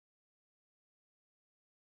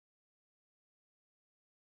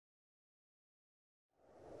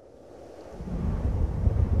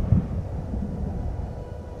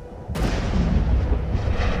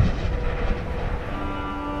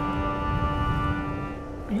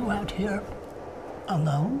You out here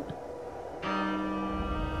alone?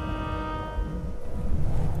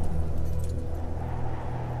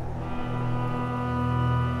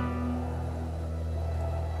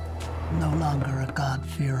 No longer a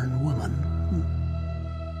God-fearing woman.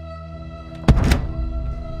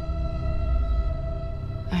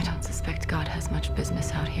 I don't suspect God has much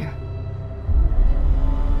business out here.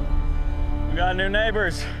 We got new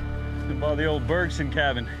neighbors. We bought the old Bergson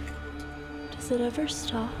cabin. Does it ever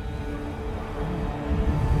stop?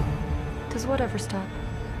 Does whatever stop?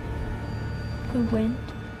 The wind?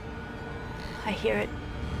 I hear it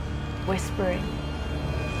whispering.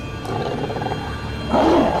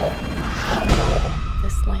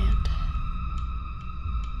 This land.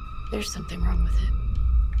 There's something wrong with it.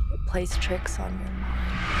 It plays tricks on your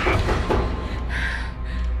mind.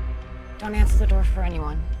 Don't answer the door for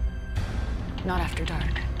anyone. Not after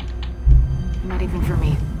dark. Not even for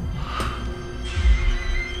me.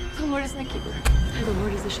 The Lord is thy keeper. The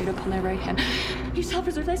Lord is the shade upon thy right hand. You shall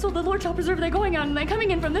preserve thy soul. The Lord shall preserve thy going out and thy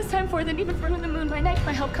coming in from this time forth, and even from the moon by night.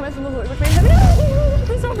 My help cometh from the Lord, which made heaven.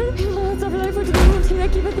 He will not suffer thy foot to be moved. He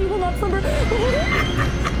that keepeth thee will not slumber.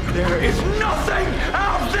 There is nothing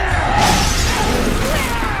out there!